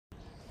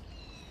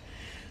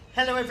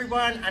Hello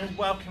everyone and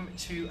welcome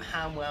to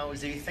Homeschool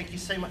Zoo. Thank you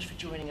so much for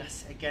joining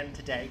us again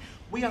today.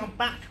 We are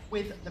back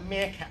with the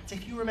meerkats.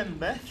 If you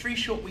remember, 3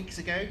 short weeks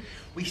ago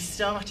we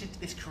started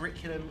this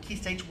curriculum, Key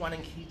Stage 1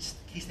 and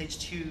Key Stage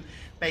 2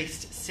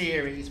 based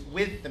series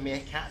with the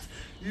meerkats,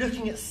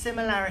 looking at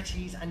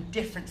similarities and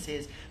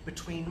differences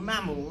between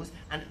mammals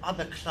and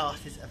other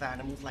classes of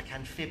animals like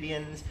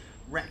amphibians,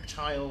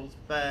 reptiles,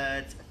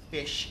 birds,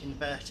 fish,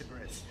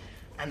 invertebrates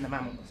and the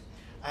mammals.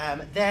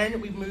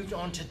 Then we moved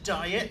on to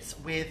diets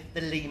with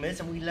the lemurs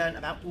and we learned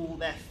about all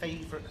their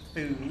favourite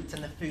foods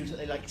and the foods that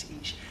they like to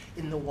eat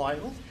in the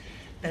wild.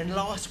 Then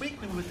last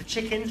week we were with the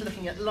chickens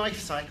looking at life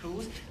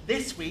cycles.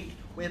 This week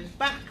we're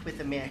back with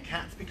the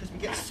meerkats because we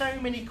get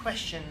so many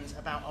questions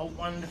about our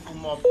wonderful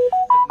mob of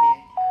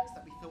meerkats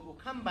that we thought we'll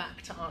come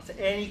back to answer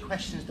any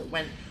questions that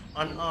went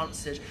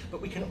unanswered.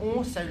 But we can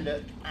also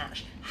look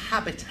at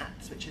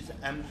habitats, which is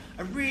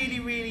a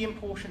really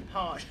important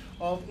part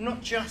of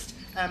not just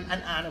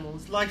an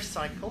animal's life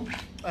cycle,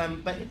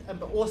 but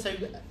also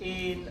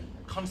in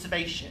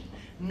conservation,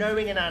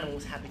 knowing an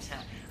animal's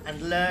habitat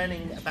and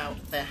learning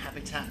about their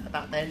habitat,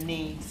 about their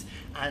needs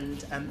and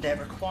their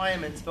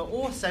requirements, but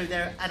also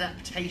their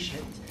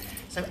adaptations.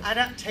 So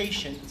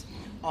adaptations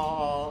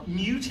are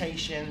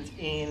mutations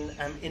in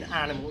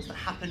animals that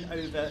happen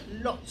over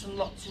lots and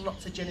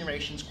lots of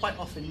generations, quite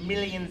often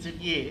millions of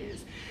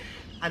years.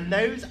 And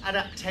those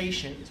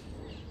adaptations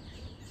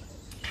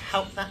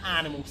help that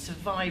animal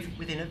survive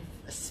within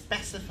a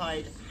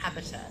specified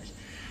habitat.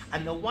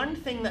 And the one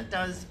thing that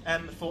does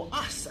for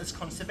us as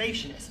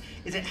conservationists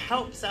is it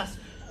helps us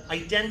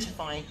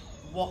identify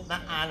what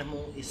that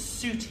animal is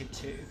suited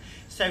to.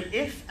 So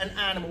if an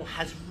animal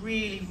has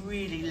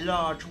really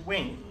large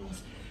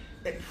wings,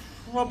 it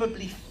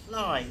probably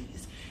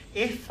flies.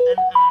 If an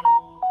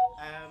animal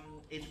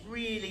is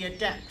really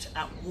adept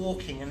at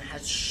walking and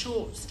has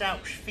short,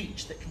 stout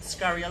feet that can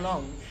scurry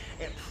along,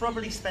 it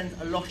probably spends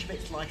a lot of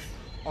its life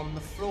on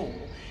the floor.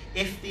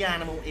 If the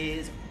animal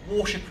is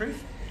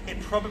waterproof, it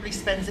probably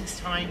spends its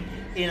time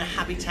in a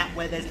habitat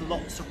where there's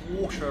lots of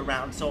water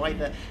around, so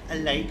either a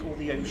lake or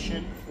the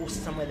ocean or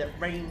somewhere that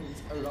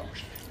rains a lot.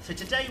 So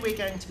today we're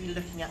going to be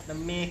looking at the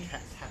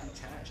meerkat's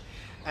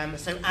habitat.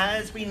 So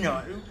as we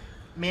know,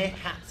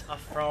 meerkats are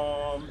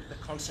from the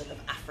continent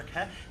of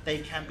Africa. They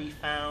can be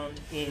found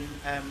in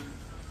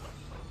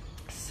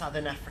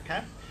southern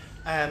Africa,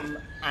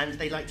 and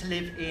they like to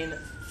live in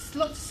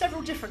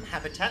several different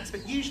habitats,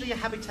 but usually a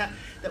habitat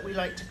that we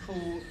like to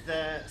call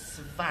the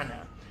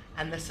savannah.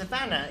 And the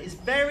savannah is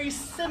very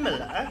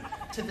similar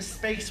to the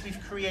space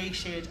we've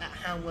created at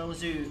Homeschool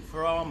Zoo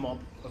for our mob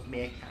of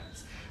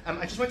meerkats.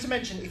 I just want to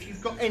mention, if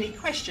you've got any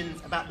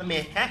questions about the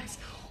meerkats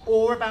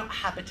or about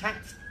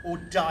habitats or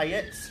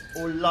diets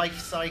or life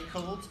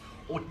cycles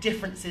or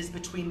differences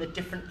between the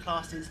different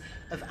classes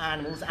of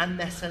animals and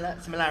their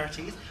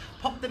similarities,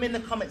 pop them in the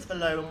comments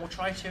below and we'll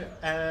try to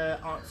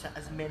answer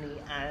as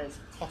many as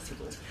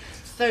possible.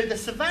 So the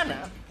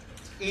savannah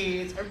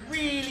is a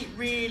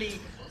really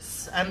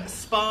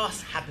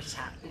sparse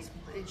habitat.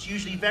 It's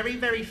usually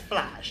very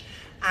flat,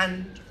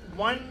 and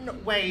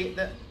one way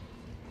that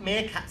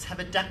meerkats have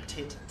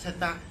adapted to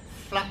that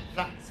flat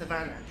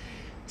savannah,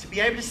 to be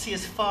able to see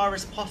as far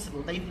as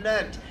possible, they've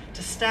learned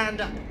to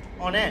stand up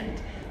on end.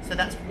 So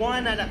that's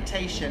one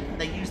adaptation.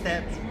 They use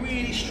their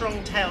really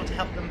strong tail to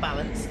help them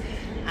balance,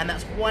 and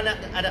that's one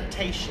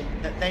adaptation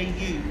that they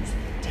use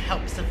to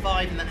help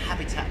survive in that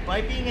habitat.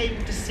 By being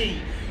able to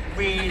see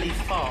really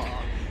far,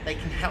 they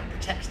can help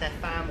protect their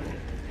family.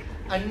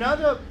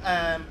 Another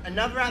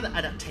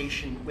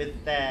adaptation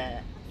with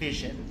their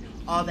vision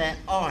are their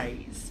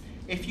eyes.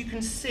 If you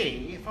can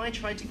see, if I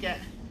try to get,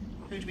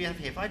 who do we have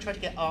here? If I try to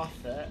get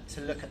Arthur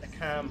to look at the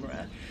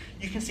camera,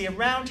 you can see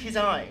around his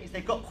eyes,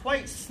 they've got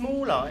quite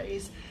small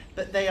eyes,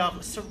 but they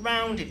are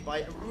surrounded by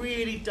a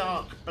really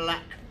dark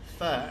black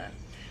fur.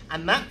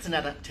 And that's an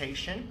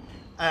adaptation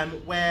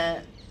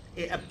where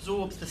it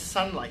absorbs the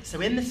sunlight.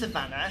 So in the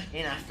savannah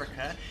in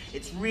Africa,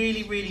 it's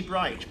really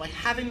bright. By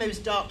having those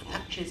dark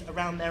patches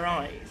around their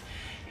eyes,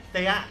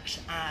 they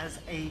act as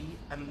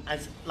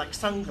like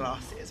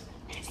sunglasses.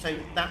 So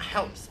that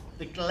helps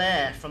the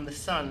glare from the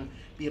sun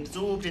be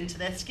absorbed into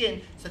their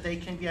skin, so they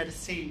can be able to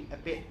see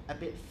a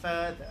bit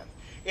further.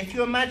 If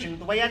you imagine,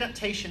 the way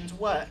adaptations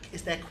work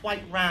is they're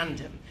quite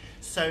random.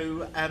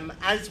 So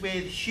as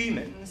with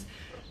humans,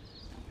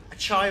 a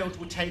child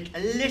will take a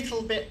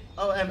little bit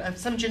of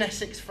some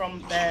genetics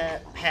from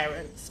their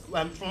parents,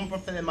 one from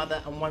their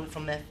mother and one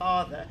from their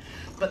father,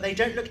 but they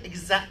don't look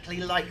exactly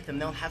like them.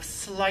 They'll have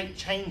slight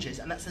changes,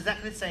 and that's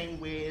exactly the same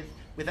with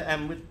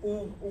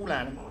all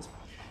animals.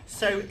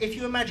 So if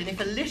you imagine, if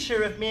a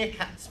litter of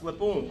meerkats were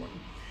born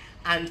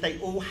and they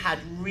all had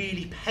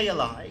really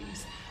pale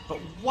eyes, but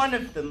one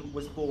of them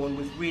was born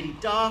with really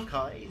dark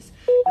eyes,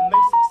 the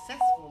most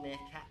successful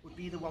meerkat would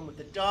be the one with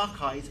the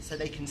dark eyes, so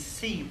they can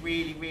see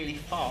really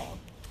far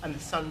and the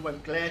sun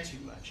won't glare too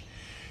much.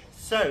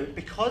 So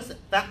because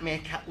that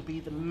meerkat will be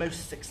the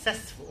most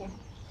successful,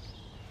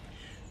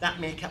 that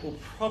meerkat will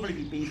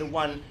probably be the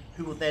one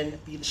who will then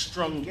be the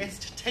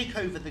strongest, take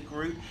over the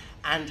group,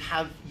 and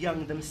have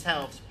young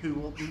themselves who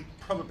will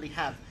probably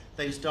have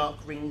those dark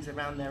rings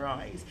around their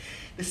eyes.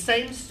 The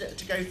same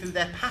to go through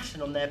their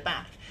pattern on their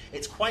back.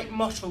 It's quite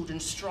mottled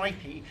and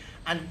stripy,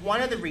 and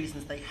one of the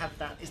reasons they have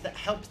that is that it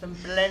helps them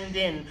blend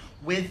in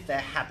with their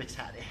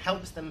habitat. It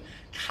helps them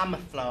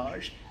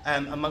camouflage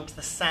amongst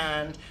the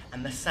sand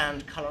and the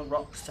sand colour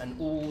rocks and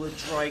all the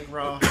dry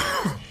grass.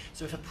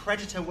 So if a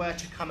predator were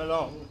to come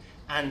along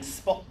and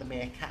spot the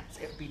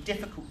meerkats, it would be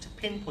difficult to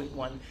pinpoint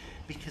one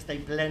because they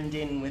blend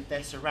in with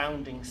their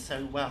surroundings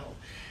so well.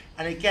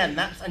 And again,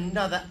 that's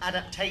another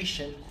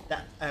adaptation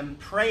that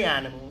prey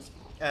animals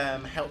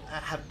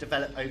have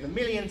developed over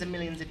millions and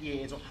millions of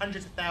years, or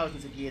hundreds of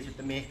thousands of years with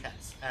the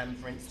meerkats,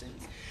 for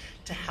instance,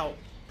 to help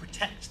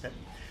protect them.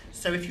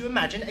 So if you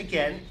imagine,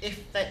 again,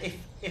 if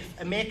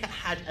a meerkat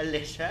had a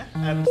litter, so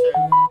 5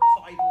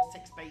 or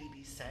 6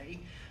 babies, say,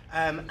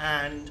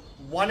 and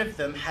one of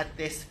them had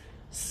this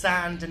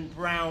sand and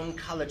brown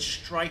coloured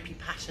stripy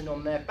pattern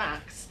on their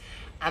backs,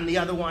 and the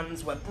other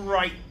ones were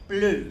bright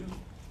blue,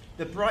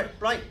 the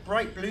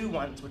bright blue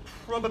ones would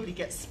probably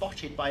get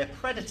spotted by a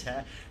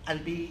predator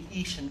and be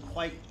eaten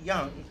quite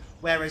young,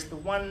 whereas the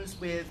ones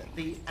with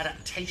the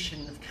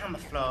adaptation of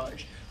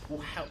camouflage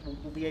will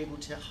be able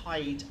to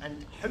hide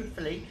and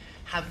hopefully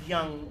have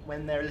young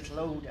when they're a little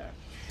older.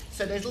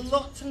 So there's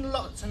lots and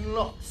lots and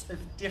lots of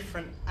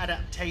different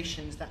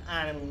adaptations that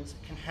animals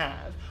can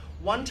have.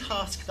 One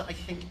task that I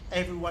think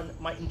everyone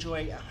might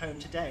enjoy at home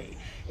today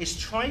is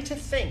try to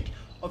think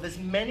of as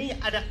many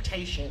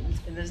adaptations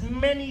in as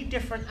many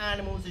different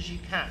animals as you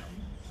can,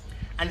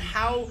 and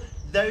how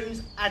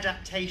those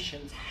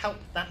adaptations help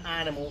that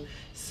animal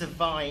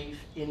survive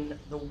in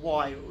the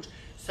wild.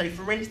 So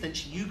for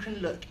instance, you can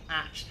look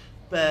at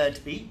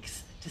bird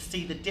beaks to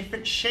see the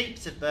different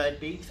shapes of bird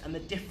beaks and the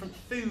different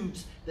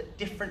foods that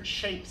different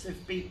shapes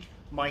of beak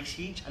might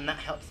eat, and that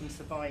helps them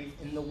survive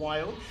in the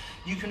wild.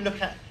 You can look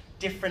at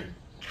different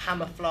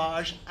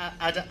camouflage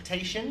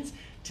adaptations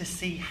to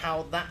see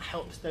how that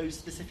helps those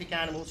specific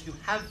animals who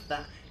have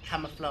that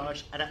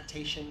camouflage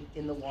adaptation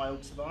in the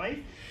wild survive.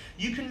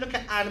 You can look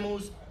at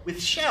animals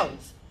with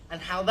shells and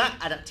how that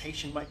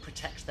adaptation might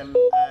protect them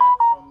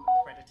from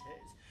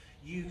predators.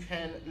 You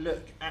can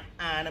look at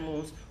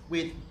animals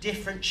with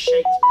different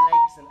shaped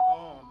legs and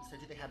arms. So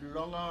do they have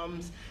long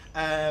arms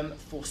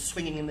for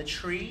swinging in the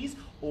trees,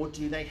 or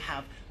do they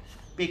have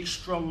big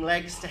strong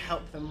legs to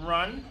help them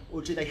run,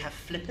 or do they have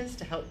flippers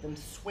to help them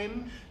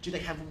swim? Do they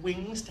have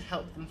wings to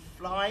help them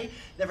fly?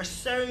 There are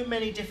so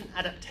many different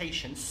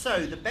adaptations.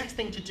 So the best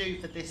thing to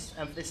do for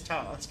this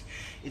task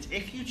is,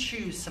 if you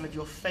choose some of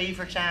your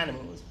favourite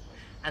animals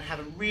and have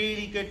a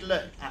really good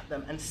look at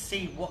them and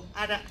see what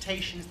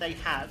adaptations they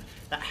have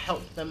that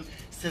help them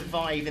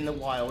survive in the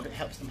wild. It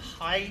helps them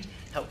hide,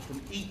 help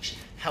them eat,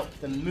 help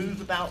them move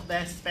about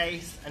their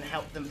space, and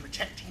help them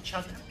protect each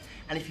other.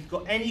 And if you've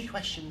got any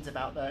questions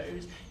about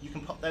those, you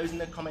can pop those in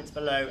the comments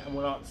below, and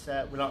we'll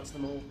answer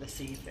them all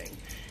this evening.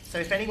 So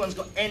if anyone's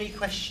got any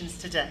questions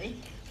today,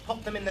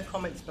 pop them in the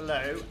comments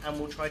below, and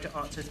we'll try to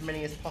answer as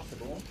many as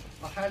possible.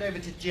 I'll hand over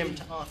to Jim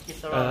to ask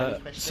if there are any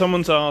questions.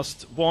 Someone's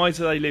asked, why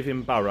do they live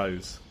in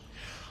burrows?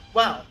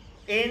 Well,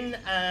 in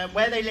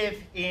where they live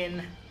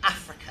in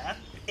Africa,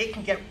 it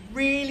can get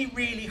really,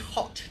 really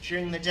hot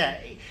during the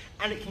day,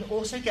 and it can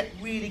also get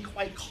really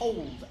quite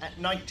cold at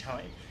night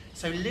time.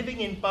 So living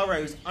in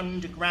burrows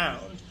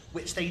underground,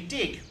 which they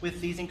dig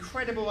with these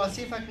incredible, I'll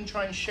see if I can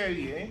try and show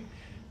you.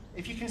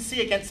 If you can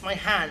see against my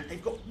hand,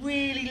 they've got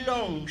really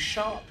long,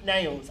 sharp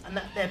nails, and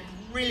they're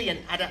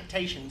brilliant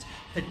adaptations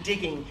for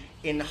digging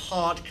in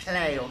hard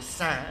clay or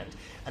sand.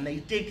 And they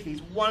dig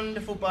these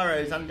wonderful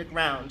burrows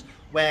underground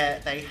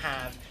where they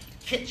have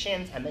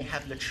kitchens, and they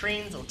have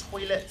latrines or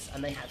toilets,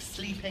 and they have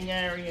sleeping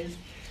areas.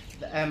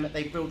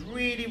 They build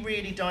really,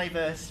 really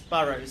diverse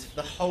burrows for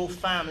the whole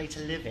family to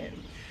live in.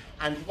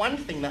 And one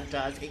thing that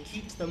does, it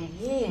keeps them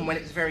warm when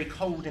it's very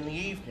cold in the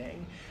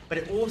evening, but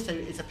it also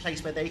is a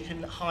place where they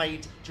can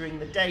hide during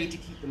the day to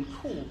keep them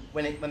cool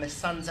when the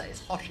sun's at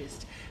its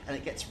hottest, and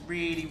it gets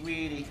really,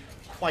 really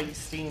quite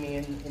steamy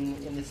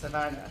in the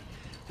savannah.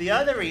 The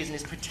other reason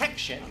is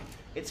protection.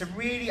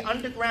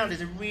 Underground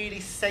is a really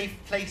safe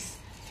place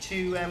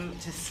to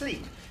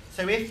sleep.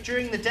 So if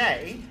during the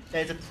day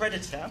there's a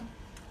predator,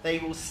 they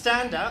will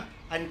stand up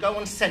and go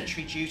on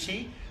sentry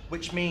duty,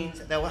 which means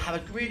they will have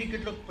a really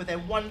good look with their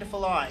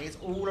wonderful eyes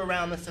all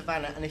around the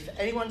savannah. And if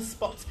anyone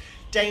spots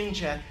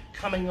danger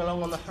coming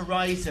along on the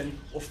horizon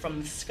or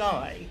from the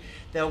sky,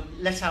 they'll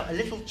let out a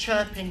little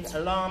chirping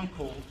alarm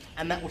call,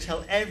 and that will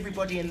tell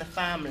everybody in the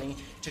family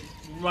to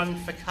run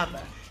for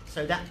cover.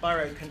 So that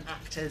burrow can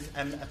act as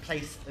a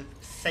place of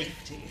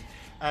safety.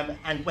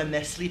 And when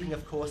they're sleeping,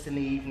 of course, in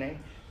the evening,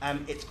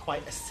 it's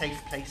quite a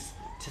safe place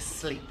to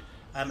sleep,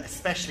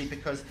 especially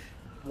because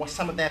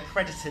some of their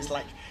predators,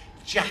 like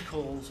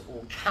jackals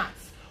or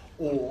cats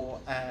or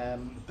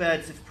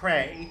birds of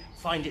prey,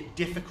 find it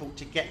difficult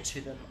to get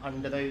to them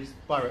under those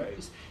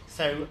burrows.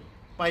 So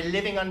by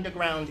living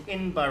underground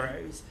in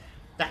burrows,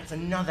 that's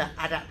another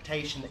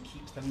adaptation that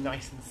keeps them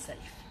nice and safe.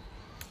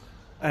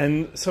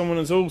 And someone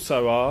has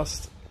also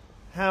asked,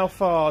 how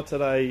far do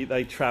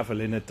they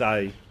travel in a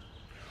day?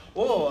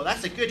 Oh,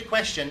 that's a good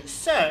question.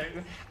 So,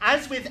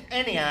 as with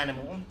any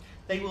animal,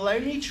 they will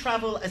only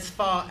travel as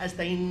far as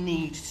they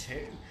need to.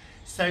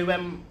 So,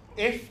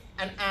 if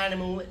an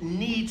animal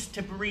needs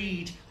to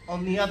breed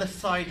on the other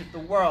side of the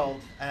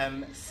world,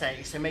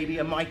 say, so maybe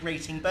a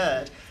migrating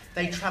bird,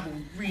 they travel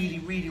really,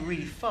 really,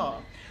 really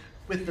far.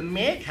 With the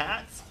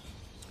meerkats,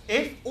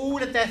 if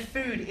all of their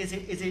food is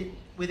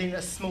within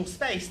a small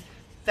space,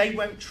 they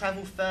won't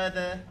travel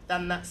further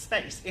than that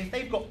space. If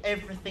they've got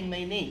everything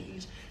they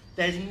need,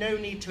 there's no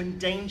need to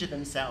endanger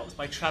themselves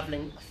by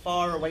travelling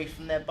far away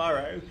from their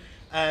burrow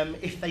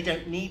if they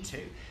don't need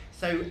to.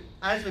 So,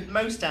 as with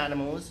most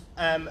animals,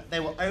 they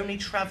will only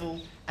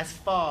travel as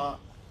far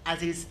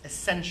as is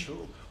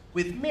essential.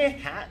 With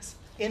meerkats,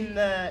 in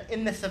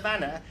the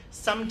savannah,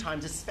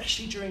 sometimes,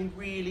 especially during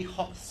really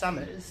hot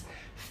summers,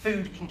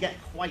 food can get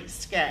quite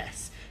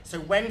scarce. So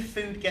when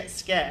food gets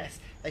scarce,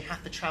 they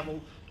have to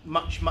travel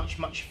much, much,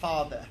 much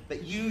farther.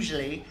 But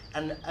usually,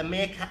 a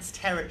meerkat's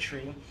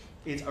territory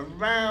is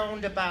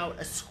around about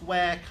a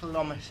square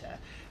kilometre,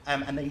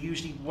 and they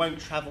usually won't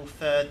travel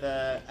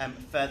further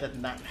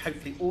than that.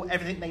 Hopefully,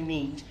 everything they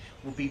need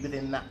will be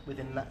within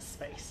that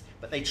space.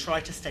 But they try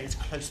to stay as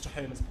close to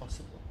home as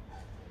possible.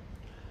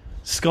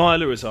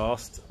 Skylar has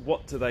asked,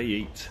 what do they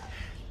eat?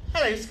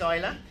 Hello,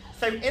 Skylar.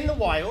 So in the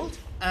wild,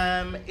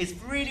 is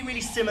really,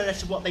 really similar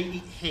to what they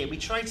eat here. We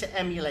try to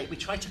emulate, we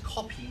try to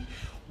copy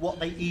what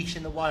they eat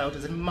in the wild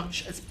as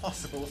much as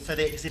possible, so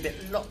they exhibit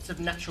lots of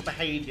natural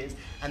behaviours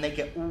and they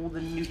get all the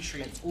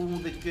nutrients, all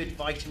the good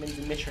vitamins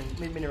and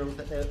minerals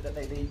that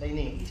they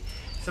need.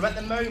 So at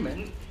the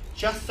moment,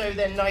 just so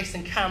they're nice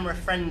and camera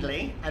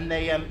friendly and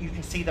you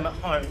can see them at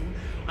home,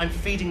 I'm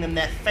feeding them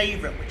their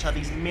favourite, which are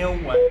these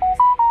mealworms.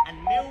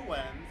 And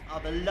mealworms are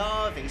the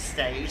larvae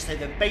stage, so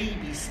the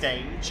baby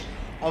stage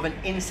of an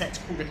insect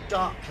called a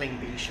darkling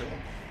beetle.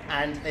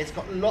 And it's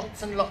got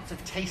lots and lots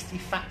of tasty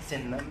fats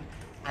in them,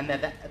 and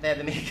they're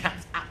the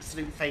meerkat's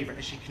absolute favourite,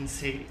 as you can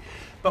see.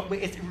 But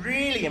it's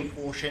really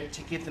important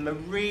to give them a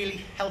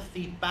really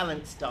healthy,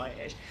 balanced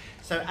diet.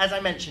 So as I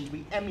mentioned,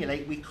 we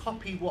emulate, we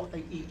copy what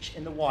they eat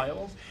in the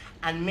wild,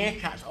 and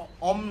meerkats are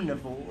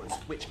omnivores,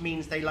 which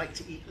means they like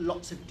to eat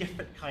lots of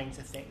different kinds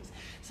of things.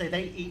 So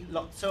they eat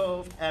lots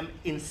of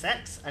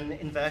insects and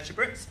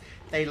invertebrates,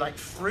 they like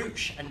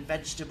fruit and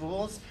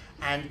vegetables,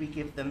 and we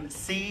give them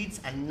seeds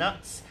and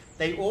nuts.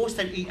 They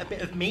also eat a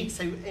bit of meat,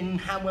 so in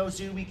Hanwell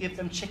Zoo we give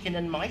them chicken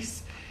and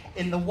mice.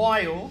 In the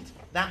wild,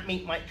 that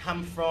meat might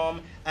come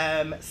from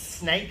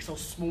snakes or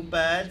small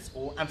birds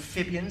or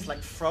amphibians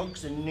like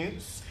frogs and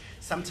newts.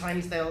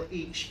 Sometimes they'll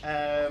eat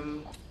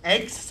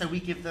eggs, so we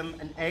give them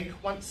an egg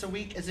once a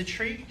week as a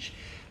treat.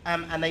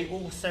 And they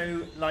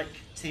also like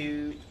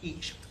to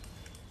eat...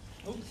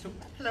 Oh, so,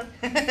 hello.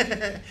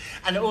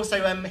 And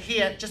also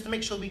here, just to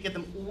make sure we give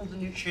them all the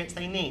nutrients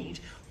they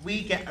need,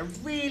 we get a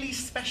really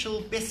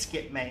special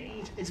biscuit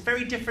made. It's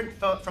very different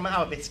from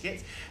our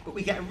biscuits, but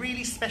we get a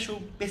really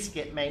special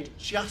biscuit made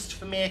just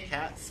for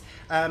meerkats,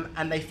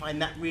 and they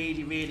find that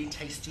really, really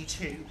tasty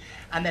too.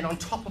 And then on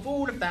top of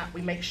all of that,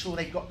 we make sure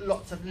they've got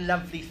lots of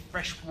lovely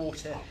fresh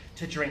water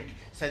to drink,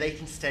 so they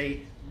can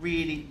stay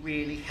really,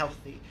 really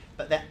healthy.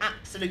 But their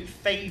absolute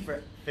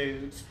favourite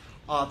foods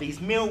are these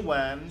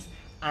mealworms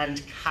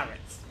and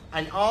carrots.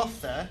 And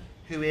Arthur,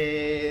 who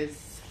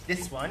is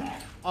this one,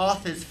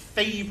 Arthur's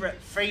favourite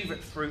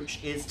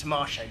fruit is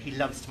tomato. He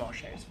loves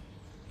tomatoes.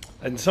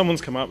 And someone's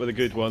come up with a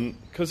good one,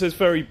 because there's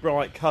very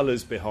bright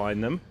colours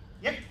behind them.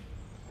 Yep.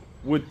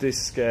 Would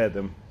this scare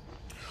them?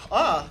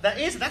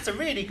 That's a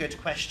really good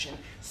question.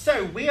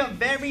 So we are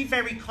very,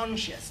 very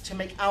conscious to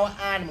make our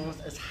animals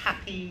as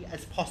happy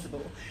as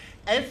possible.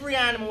 Every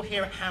animal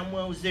here at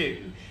Hanwell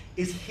Zoo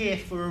is here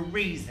for a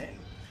reason.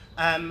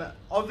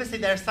 Obviously,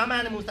 there are some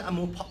animals that are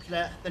more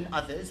popular than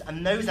others,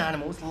 and those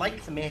animals,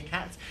 like the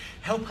meerkats,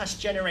 help us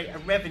generate a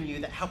revenue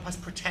that help us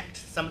protect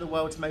some of the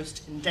world's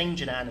most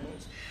endangered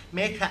animals.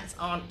 Meerkats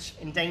aren't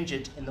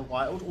endangered in the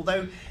wild,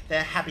 although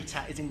their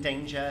habitat is in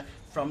danger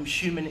from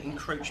human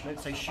encroachment,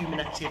 so human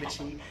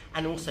activity,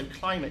 and also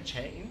climate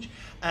change.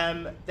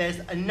 There's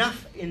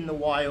enough in the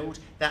wild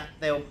that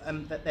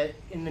that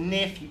in the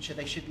near future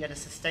they should be able to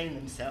sustain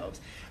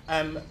themselves.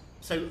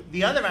 So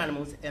the other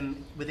animals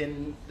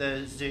within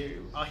the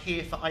zoo are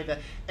here for either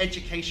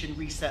education,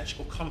 research,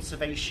 or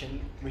conservation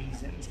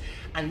reasons.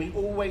 And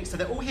so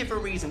they're all here for a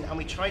reason, and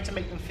we try to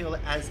make them feel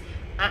as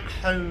at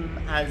home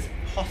as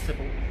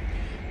possible.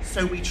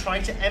 So we try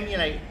to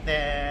emulate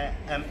their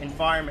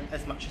environment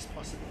as much as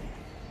possible.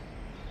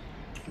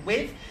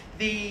 With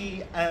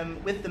the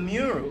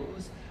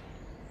murals,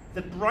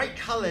 the bright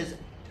colours,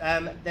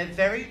 they're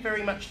very,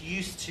 very much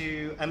used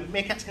to,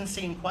 meerkats can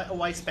see in quite a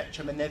wide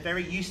spectrum, and they're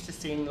very used to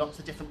seeing lots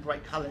of different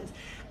bright colours,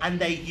 and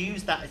they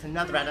use that as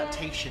another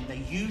adaptation.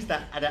 They use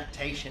that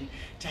adaptation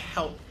to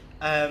help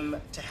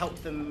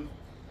them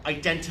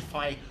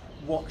identify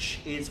watch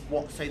is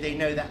what, so they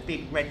know that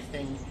big red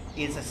thing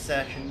is a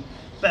certain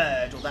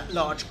bird, or that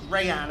large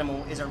grey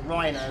animal is a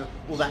rhino,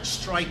 or that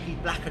stripy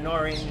black and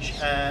orange,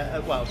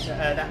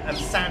 that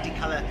sandy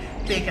colour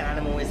big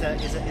animal is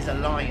a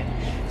lion.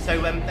 So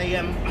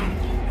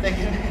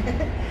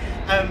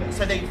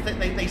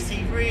they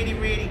see really,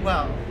 really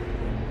well.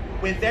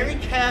 We're very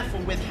careful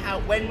with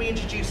when we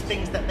introduce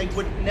things that they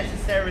wouldn't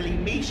necessarily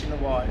meet in the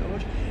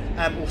wild,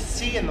 or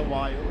see in the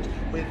wild.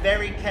 We're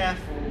very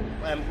careful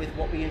with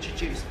what we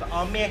introduce, but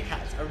our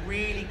meerkats are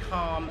really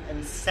calm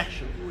and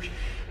settled,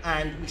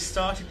 and we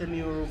started the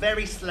mural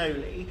very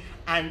slowly,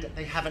 and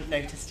they haven't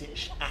noticed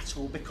it at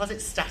all. Because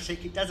it's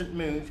static, it doesn't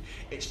move,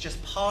 it's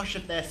just part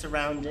of their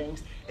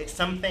surroundings. It's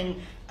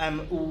something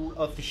all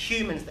of the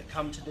humans that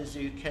come to the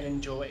zoo can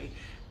enjoy,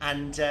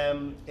 and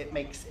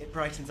it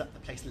brightens up the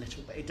place a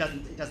little, but it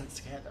doesn't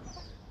scare them.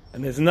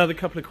 And there's another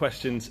couple of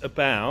questions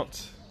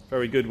about,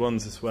 very good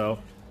ones as well,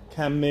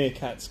 can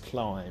meerkats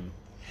climb?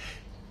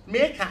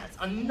 Meerkats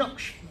are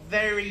not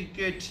very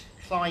good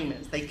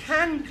climbers. They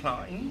can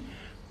climb,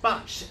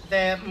 but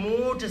they're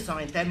more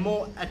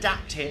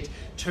adapted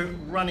to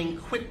running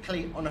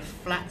quickly on a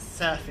flat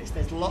surface.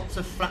 There's lots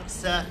of flat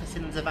surface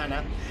in the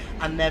savannah,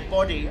 and their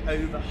body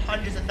over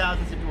hundreds of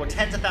thousands or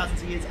tens of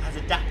thousands of years has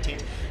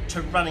adapted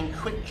to running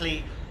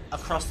quickly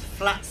across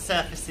flat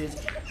surfaces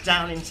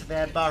down into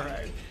their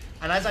burrow.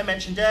 And as I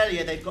mentioned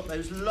earlier, they've got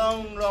those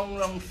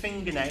long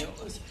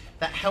fingernails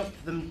that help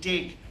them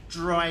dig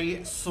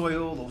dry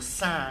soil or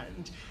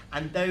sand,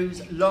 and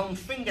those long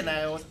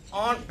fingernails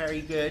aren't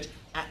very good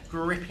at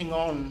gripping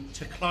on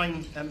to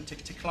climb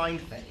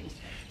things.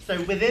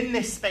 So within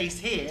this space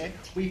here,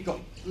 we've got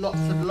lots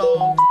of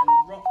logs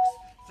and rocks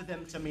for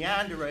them to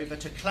meander over,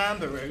 to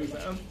clamber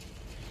over,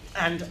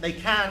 and they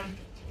can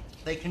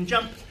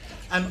jump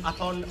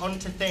up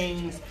onto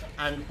things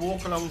and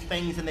walk along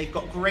things, and they've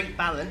got great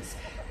balance.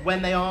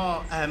 When they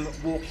are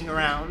walking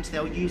around,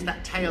 they'll use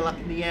that tail up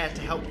in the air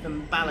to help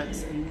them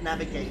balance and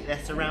navigate their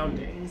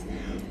surroundings,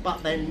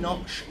 but they're not,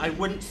 I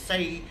wouldn't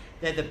say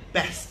they're the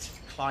best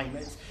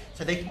climbers.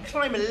 So they can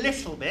climb a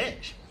little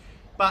bit,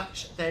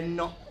 but they're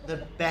not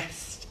the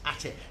best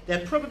at it.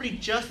 They're probably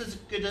just as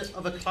good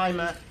of a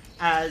climber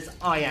as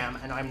I am,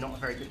 and I'm not a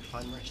very good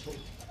climber at all.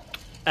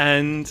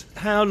 And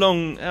how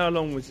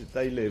long was it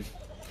they live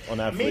on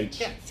average?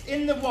 Meerkats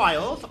in the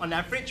wild, on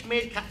average,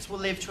 meerkats will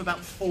live to about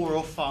 4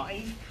 or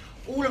 5.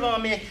 All of our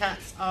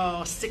meerkats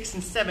are 6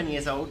 and 7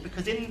 years old,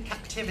 because in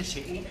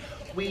captivity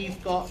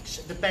we've got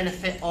the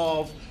benefit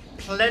of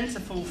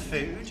plentiful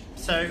food,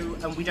 so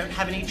we don't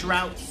have any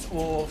droughts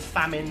or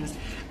famines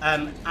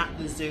at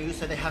the zoo,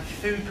 so they have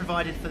food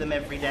provided for them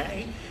every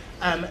day.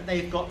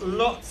 They've got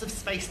lots of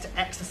space to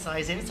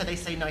exercise in, so they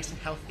stay nice and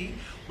healthy.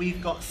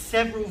 We've got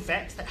several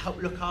vets that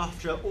help look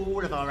after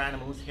all of our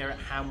animals here at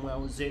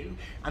Hamwell Zoo,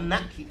 and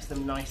that keeps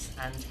them nice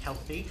and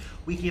healthy.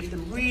 We give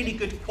them really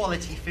good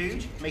quality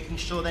food, making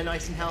sure they're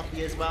nice and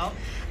healthy as well.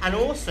 And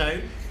also,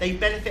 they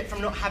benefit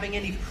from not having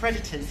any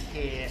predators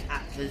here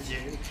at the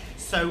zoo.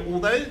 So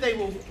although they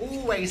will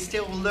always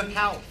still look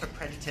out for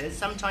predators,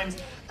 sometimes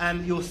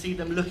you'll see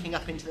them looking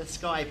up into the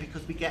sky,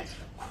 because we get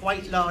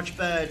quite large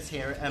birds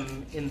here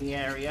in the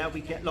area.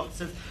 We get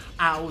lots of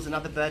owls and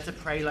other birds of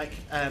prey, like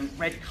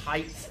red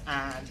kites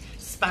and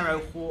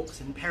sparrowhawks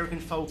and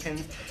peregrine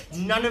falcons,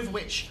 none of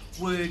which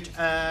would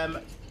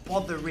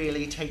bother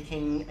really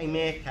taking a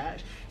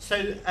meerkat. So,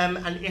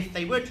 and if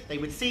they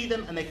would see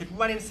them and they could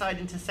run inside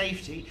into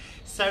safety.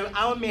 So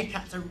our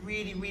meerkats are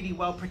really, really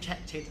well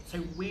protected.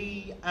 So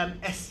we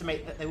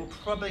estimate that they will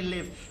probably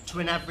live to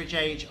an average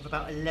age of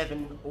about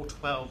 11 or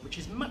 12, which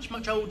is much,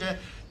 much older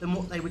than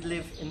what they would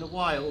live in the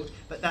wild.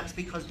 But that's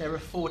because they're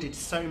afforded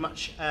so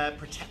much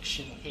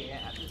protection here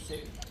at the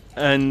zoo.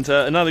 And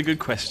another good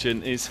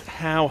question is,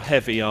 how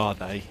heavy are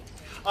they?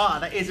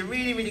 That is a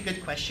really, really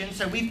good question.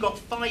 So we've got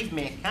 5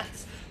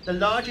 meerkats. The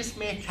largest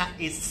meerkat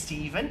is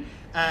Stephen,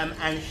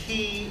 and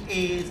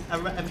he's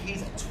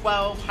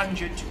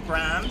 1,200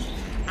 grams.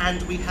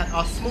 And we have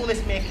our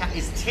smallest meerkat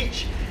is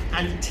Titch,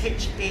 and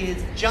Titch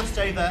is just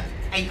over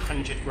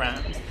 800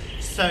 grams.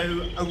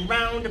 So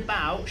around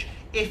about,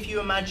 if you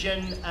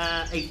imagine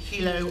a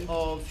kilo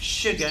of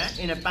sugar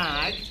in a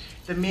bag,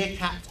 the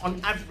meerkats on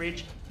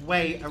average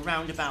weigh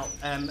around about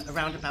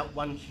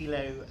 1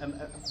 kilo,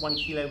 1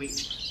 kilo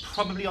each.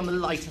 Probably on the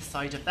lighter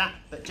side of that,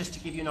 but just to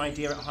give you an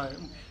idea at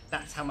home,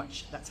 that's how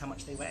much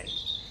they weigh.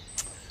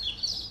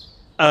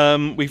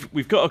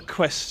 We've got a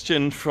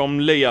question from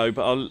Leo,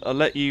 but I'll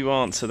let you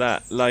answer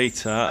that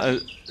later.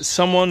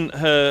 Someone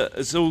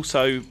has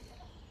also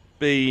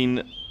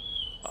been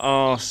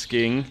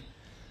asking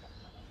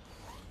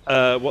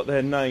what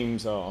their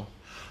names are.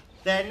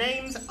 Their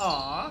names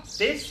are,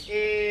 this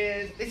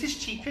is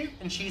Chiku,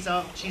 and she's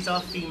our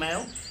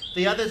female.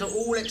 The others are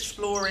all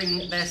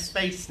exploring their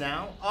space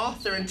now.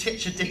 Arthur and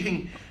Titch are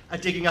digging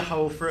a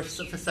hole for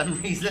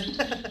some reason.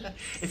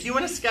 If you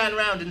want to scan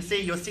around and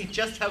see, you'll see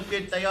just how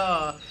good they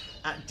are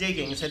at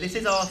digging. So this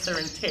is Arthur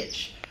and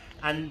Titch,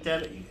 and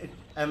you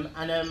can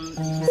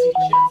see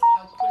just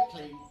how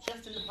quickly,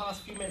 just in the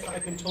past few minutes that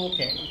I've been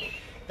talking,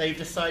 they've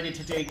decided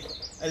to dig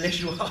a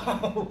little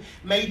hole.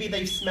 Maybe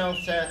they've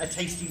smelt a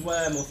tasty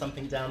worm or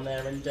something down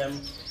there, and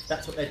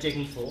that's what they're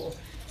digging for.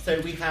 So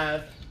we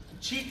have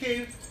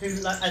Chiku, who,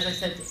 as I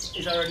said,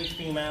 is our only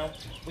female.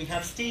 We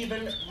have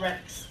Stephen,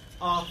 Rex,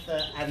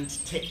 Arthur, and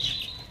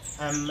Titch,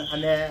 and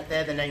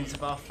they're the names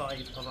of our five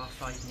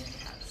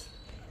meerkats.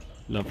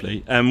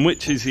 Lovely.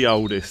 Which is the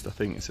oldest? I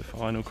think it's a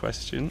final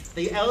question.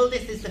 The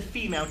eldest is the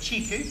female,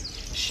 Chiku.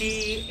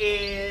 She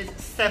is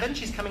 7.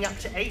 She's coming up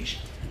to 8.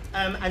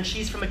 And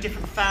she's from a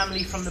different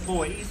family from the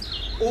boys.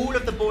 All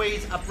of the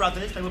boys are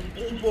brothers. They were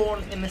all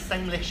born in the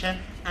same litter,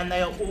 and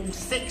they are all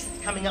 6,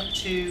 coming up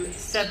to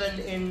 7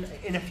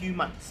 in a few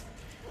months.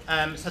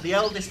 So the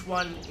eldest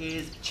one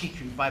is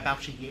Chiku by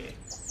about a year.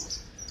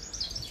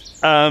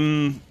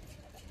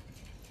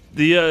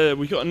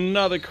 We got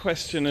another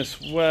question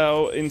as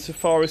well,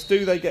 insofar as,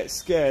 do they get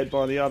scared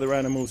by the other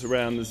animals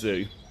around the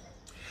zoo?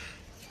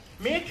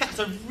 Meerkats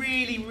are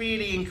really,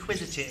 really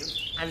inquisitive,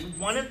 and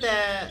one of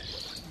their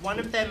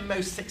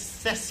most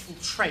successful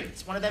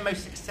traits, one of their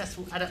most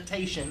successful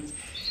adaptations,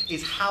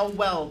 is how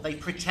well they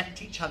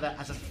protect each other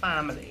as a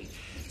family.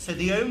 So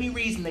the only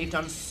reason they've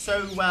done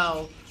so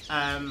well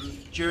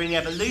during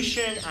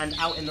evolution and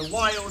out in the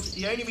wild,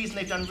 the only reason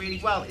they've done really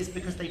well is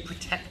because they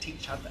protect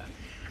each other.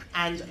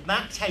 And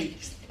that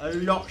takes a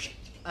lot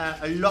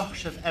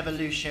of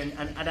evolution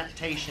and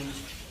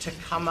adaptations to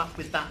come up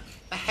with that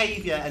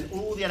behaviour and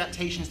all the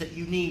adaptations that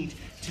you need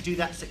to do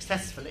that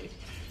successfully.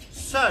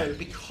 So,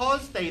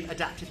 because they've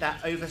adapted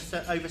that over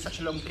such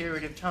a long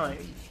period of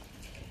time,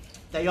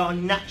 they are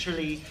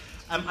naturally,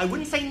 I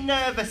wouldn't say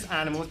nervous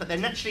animals, but they're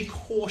naturally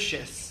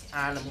cautious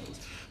animals.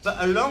 But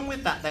along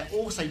with that, they're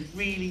also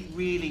really,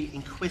 really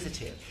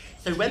inquisitive.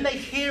 So when they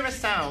hear a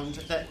sound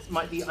that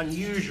might be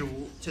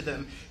unusual to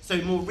them, so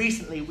more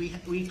recently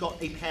we got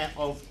a pair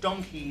of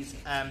donkeys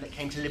that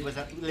came to live with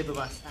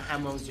us at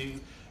Hamwell Zoo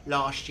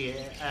last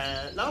year.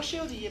 Last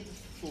year or the year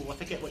before? I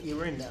forget what year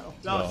we're in now.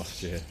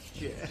 Last year.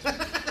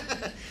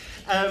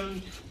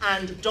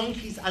 And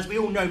donkeys, as we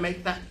all know,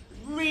 make that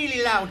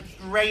really loud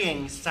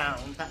braying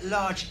sound, that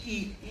large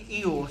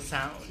eeyore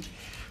sound.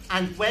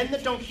 And when the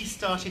donkeys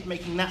started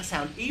making that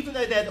sound, even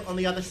though they're on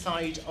the other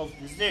side of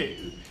the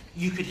zoo,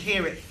 you could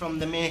hear it from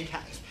the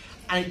meerkats.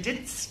 And it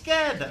didn't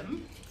scare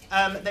them.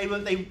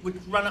 They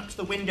would run up to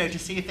the window to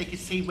see if they could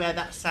see where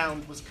that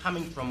sound was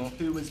coming from or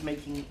who was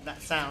making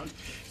that sound.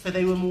 So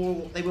they were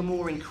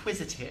more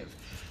inquisitive.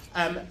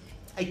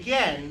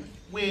 Again,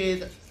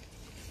 with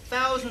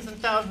thousands and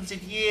thousands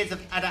of years of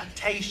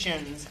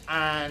adaptations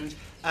and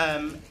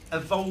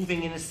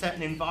evolving in a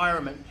certain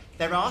environment,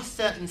 there are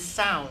certain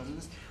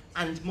sounds,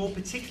 and more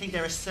particularly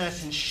there are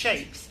certain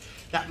shapes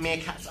that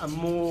meerkats are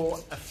more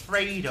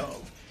afraid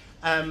of.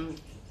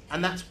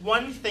 And that's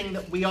one thing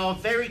that we are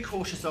very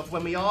cautious of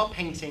when we are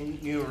painting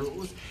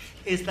murals,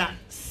 is that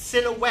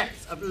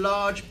silhouettes of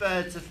large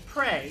birds of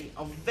prey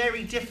are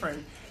very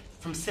different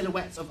from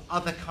silhouettes of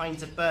other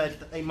kinds of birds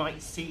that they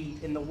might see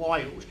in the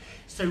wild.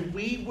 So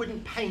we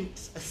wouldn't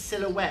paint a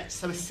silhouette.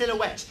 So a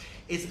silhouette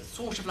is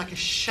sort of like a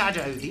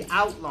shadow, the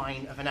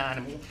outline of an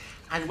animal.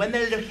 And when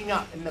they're looking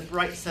up in the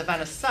bright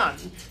savannah sun,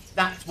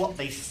 that's what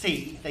they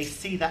see. They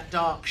see that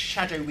dark,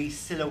 shadowy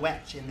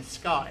silhouette in the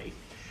sky.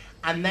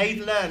 And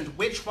they've learned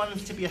which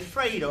ones to be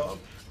afraid of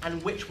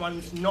and which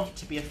ones not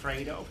to be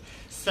afraid of.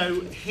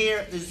 So here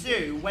at the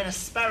zoo, when a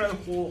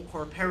sparrowhawk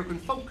or a peregrine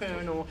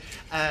falcon or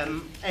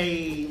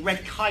a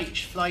red kite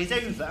flies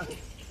over,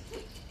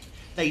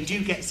 they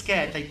do get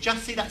scared. They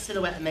just see that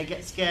silhouette and they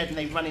get scared and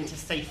they run into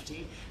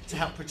safety to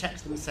help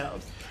protect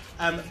themselves.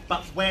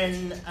 But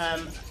when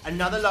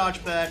another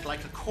large bird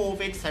like a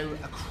corvid, so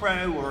a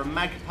crow or a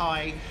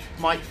magpie,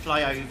 might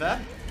fly over,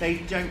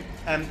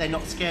 they're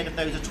not scared of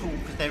those at all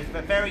because they're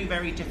a very,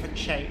 very different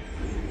shape.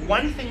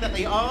 One thing that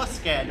they are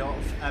scared of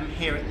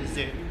here at the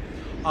zoo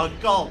are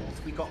gulls.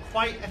 We've got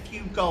quite a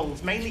few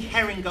gulls, mainly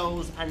herring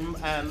gulls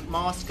and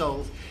marsh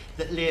gulls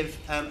that live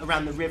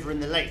around the river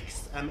and the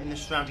lakes in the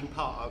surrounding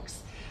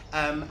parks.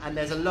 And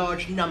there's a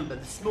large number.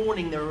 This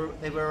morning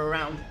they were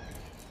around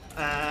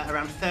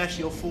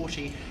 30 or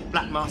 40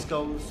 black marsh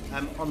gulls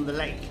on the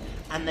lake,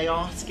 and they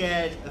are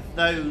scared of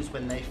those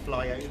when they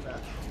fly over.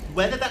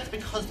 Whether that's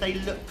because they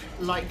look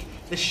like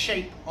the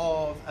shape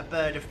of a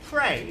bird of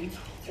prey,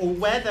 or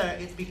whether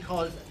it's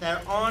because there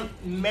aren't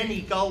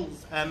many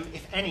gulls,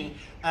 if any,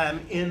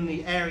 in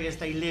the areas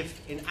they live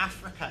in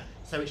Africa.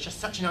 So it's just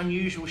such an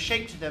unusual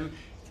shape to them,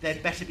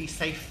 they'd better be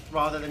safe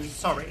rather than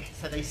sorry.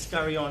 So they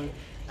scurry on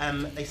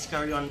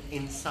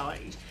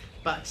inside.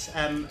 But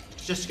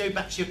just to go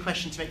back to your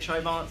question to make sure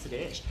I've answered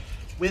it,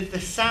 with the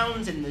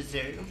sounds in the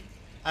zoo,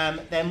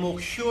 they're more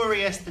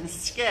curious than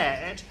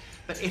scared,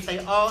 but if they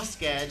are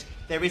scared,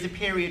 there is a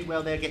period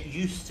where they'll get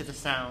used to the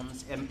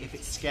sounds if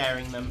it's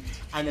scaring them,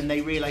 and then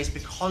they realise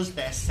because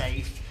they're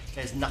safe,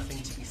 there's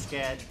nothing to be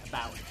scared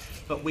about.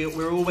 But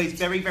we're always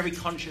very, very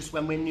conscious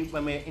when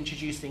we're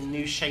introducing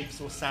new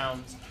shapes or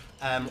sounds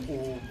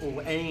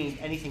or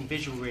anything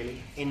visual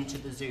really into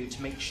the zoo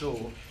to make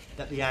sure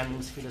that the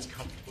animals feel as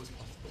comfortable as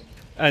possible.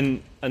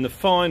 And the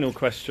final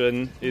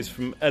question is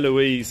from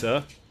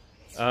Eloisa.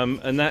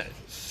 and that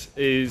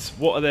is,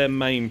 what are their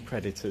main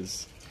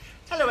predators?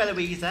 Hello,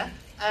 Eloisa.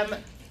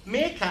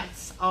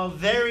 Meerkats are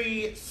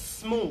very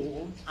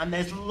small, and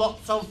there's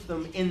lots of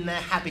them in their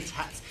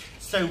habitats.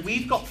 So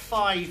we've got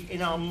 5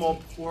 in our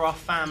mob or our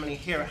family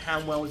here at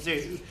Hanwell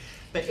Zoo,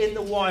 but in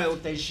the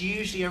wild there's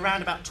usually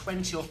around about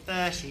 20 or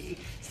 30.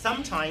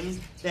 Sometimes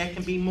there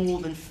can be more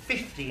than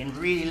 50 in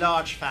really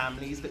large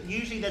families, but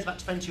usually there's about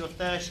 20 or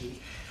 30,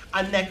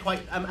 and they're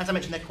quite, as I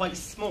mentioned, they're quite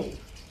small.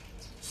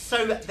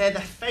 So they're the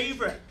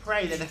favourite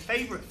prey, they're the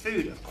favourite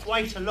food of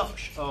quite a lot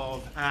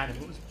of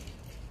animals.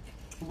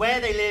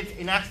 Where they live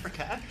in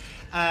Africa,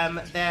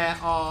 there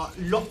are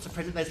lots of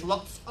predators. There's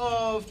lots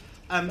of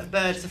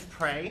birds of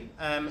prey,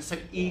 so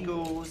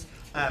eagles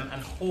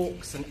and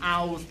hawks and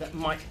owls that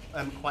might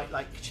quite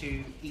like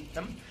to eat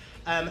them.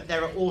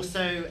 There are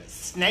also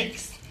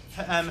snakes,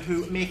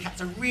 who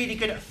meerkats are really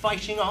good at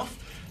fighting off,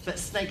 but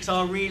snakes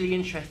are really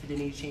interested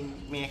in eating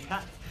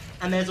meerkats.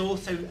 And there's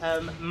also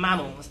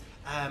mammals,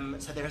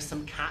 so there are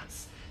some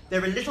cats.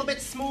 They're a little bit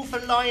small for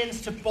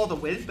lions to bother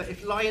with, but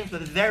if lions were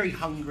very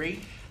hungry,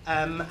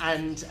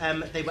 and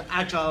they were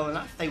agile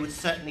enough, they would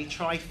certainly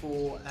try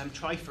for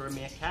a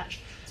meerkat.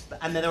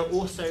 And there are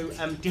also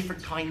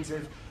different kinds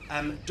of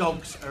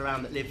dogs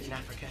around that live in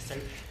Africa. So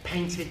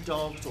painted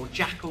dogs or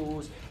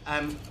jackals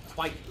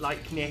quite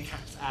like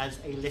meerkats as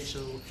a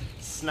little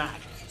snack.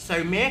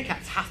 So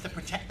meerkats have to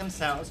protect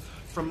themselves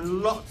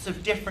from lots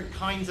of different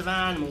kinds of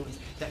animals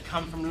that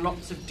come from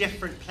lots of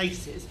different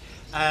places.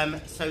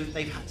 So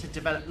they've had to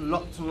develop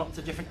lots and lots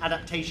of different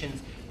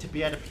adaptations to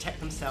be able to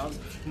protect themselves,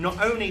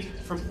 not only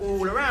from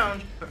all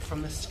around, but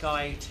from the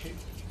sky too.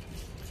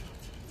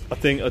 I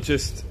think I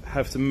just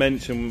have to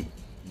mention,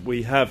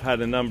 we have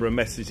had a number of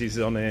messages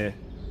on here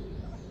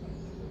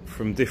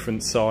from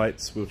different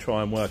sites. We'll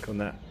try and work on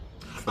that.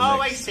 Oh,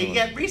 I see. Time.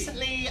 Yeah,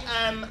 recently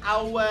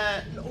all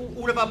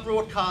of our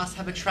broadcasts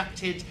have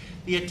attracted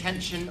the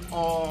attention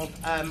of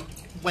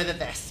whether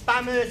they're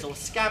spammers or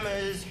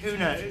scammers, who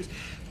knows.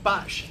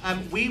 But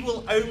we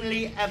will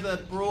only ever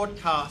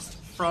broadcast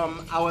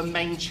from our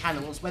main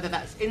channels, whether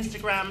that's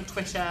Instagram,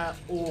 Twitter,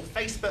 or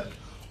Facebook,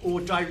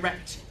 or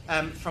direct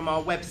from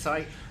our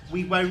website.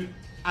 We won't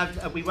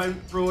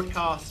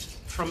broadcast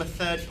from a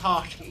third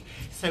party,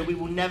 so we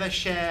will never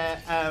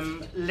share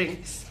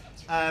links.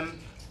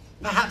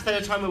 Perhaps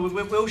at a time where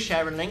we will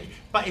share a link,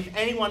 but if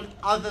anyone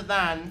other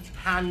than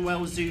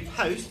Hanwell Zoo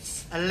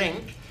posts a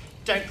link,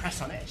 don't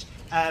press on it.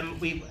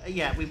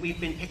 We've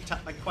been picked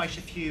up by quite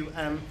a few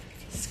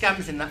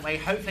scams in that way.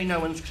 Hopefully no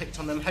one's clicked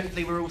on them.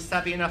 Hopefully we're all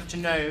savvy enough to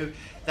know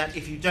that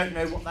if you don't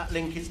know what that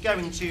link is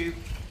going to,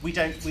 we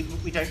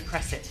don't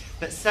press it.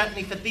 But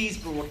certainly for these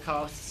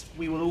broadcasts,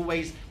 we will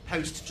always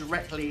post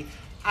directly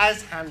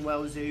as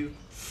Hanwell Zoo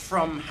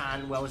from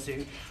Hanwell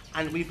Zoo.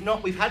 And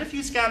we've had a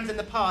few scams in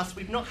the past.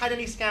 We've not had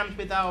any scams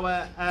with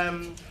our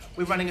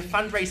we're running a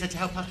fundraiser to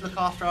help us look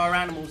after our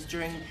animals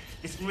during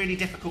this really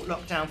difficult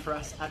lockdown for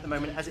us at the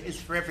moment, as it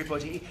is for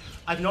everybody.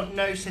 I've not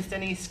noticed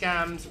any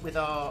scams with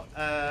our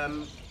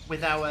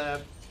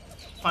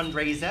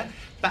fundraiser,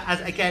 but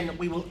as again,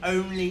 we will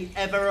only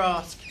ever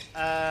ask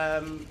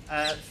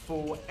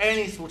for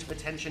any sort of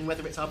attention,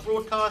 whether it's our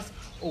broadcast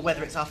or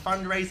whether it's our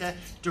fundraiser,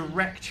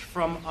 direct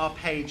from our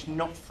page,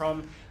 not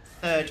from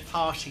third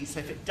party. So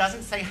if it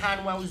doesn't say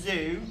Hanwell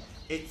Zoo,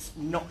 it's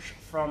not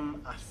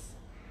from us.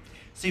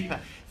 Super.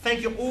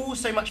 Thank you all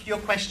so much for your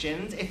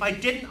questions. If I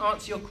didn't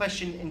answer your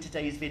question in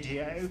today's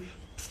video,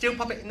 still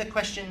pop it in the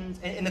questions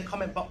in the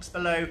comment box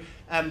below,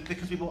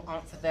 because we will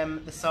answer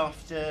them this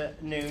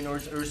afternoon or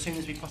as soon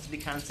as we possibly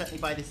can, certainly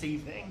by this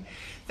evening.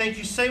 Thank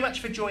you so much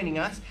for joining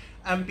us.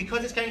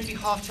 Because it's going to be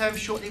half term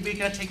shortly, we're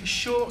going to take a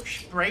short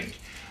break.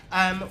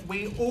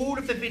 All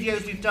of the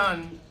videos we've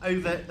done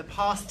over the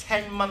past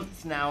 10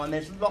 months now, and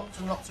there's lots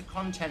and lots of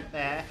content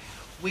there,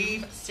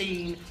 we've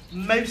seen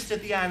most of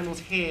the animals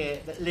here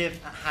that live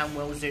at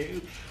Hanwell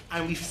Zoo,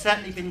 and we've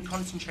certainly been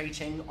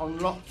concentrating on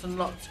lots and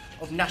lots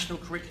of national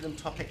curriculum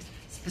topics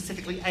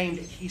specifically aimed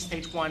at Key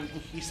Stage 1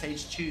 and Key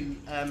Stage 2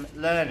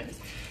 learners.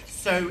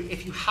 So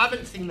if you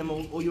haven't seen them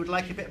all, or you would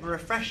like a bit of a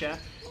refresher,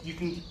 you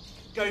can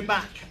go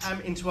back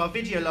into our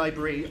video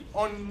library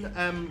on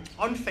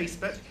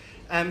Facebook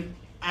and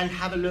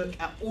have a look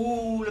at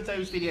all of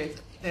those videos.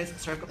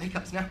 Sorry, I've got the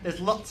hiccups now.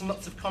 There's lots and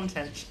lots of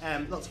content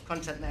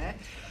there.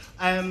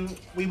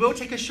 We will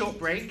take a short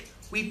break.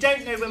 We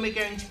don't know when we're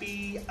going to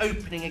be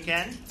opening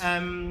again,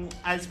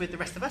 as with the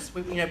rest of us.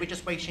 We're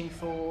just waiting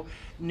for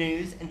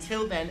news.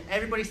 Until then,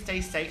 everybody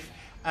stay safe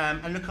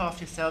and look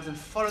after yourselves and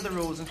follow the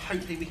rules, and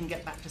hopefully we can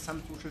get back to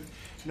some sort of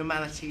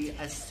normality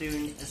as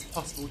soon as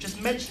possible. Just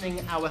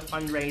mentioning our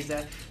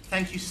fundraiser,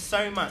 thank you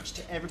so much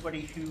to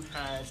everybody who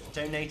has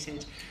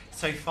donated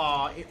so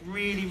far. It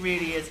really,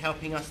 really is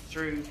helping us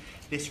through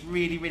this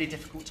really, really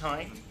difficult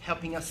time,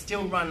 helping us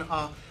still run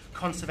our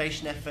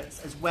conservation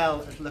efforts as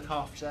well as look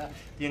after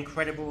the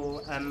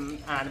incredible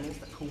animals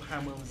that call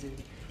Hanwell Zoo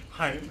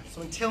home.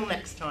 So until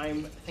next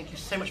time, thank you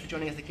so much for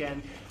joining us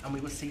again, and we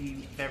will see you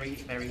very,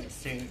 very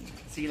soon.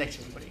 See you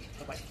later, everybody.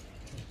 Bye-bye.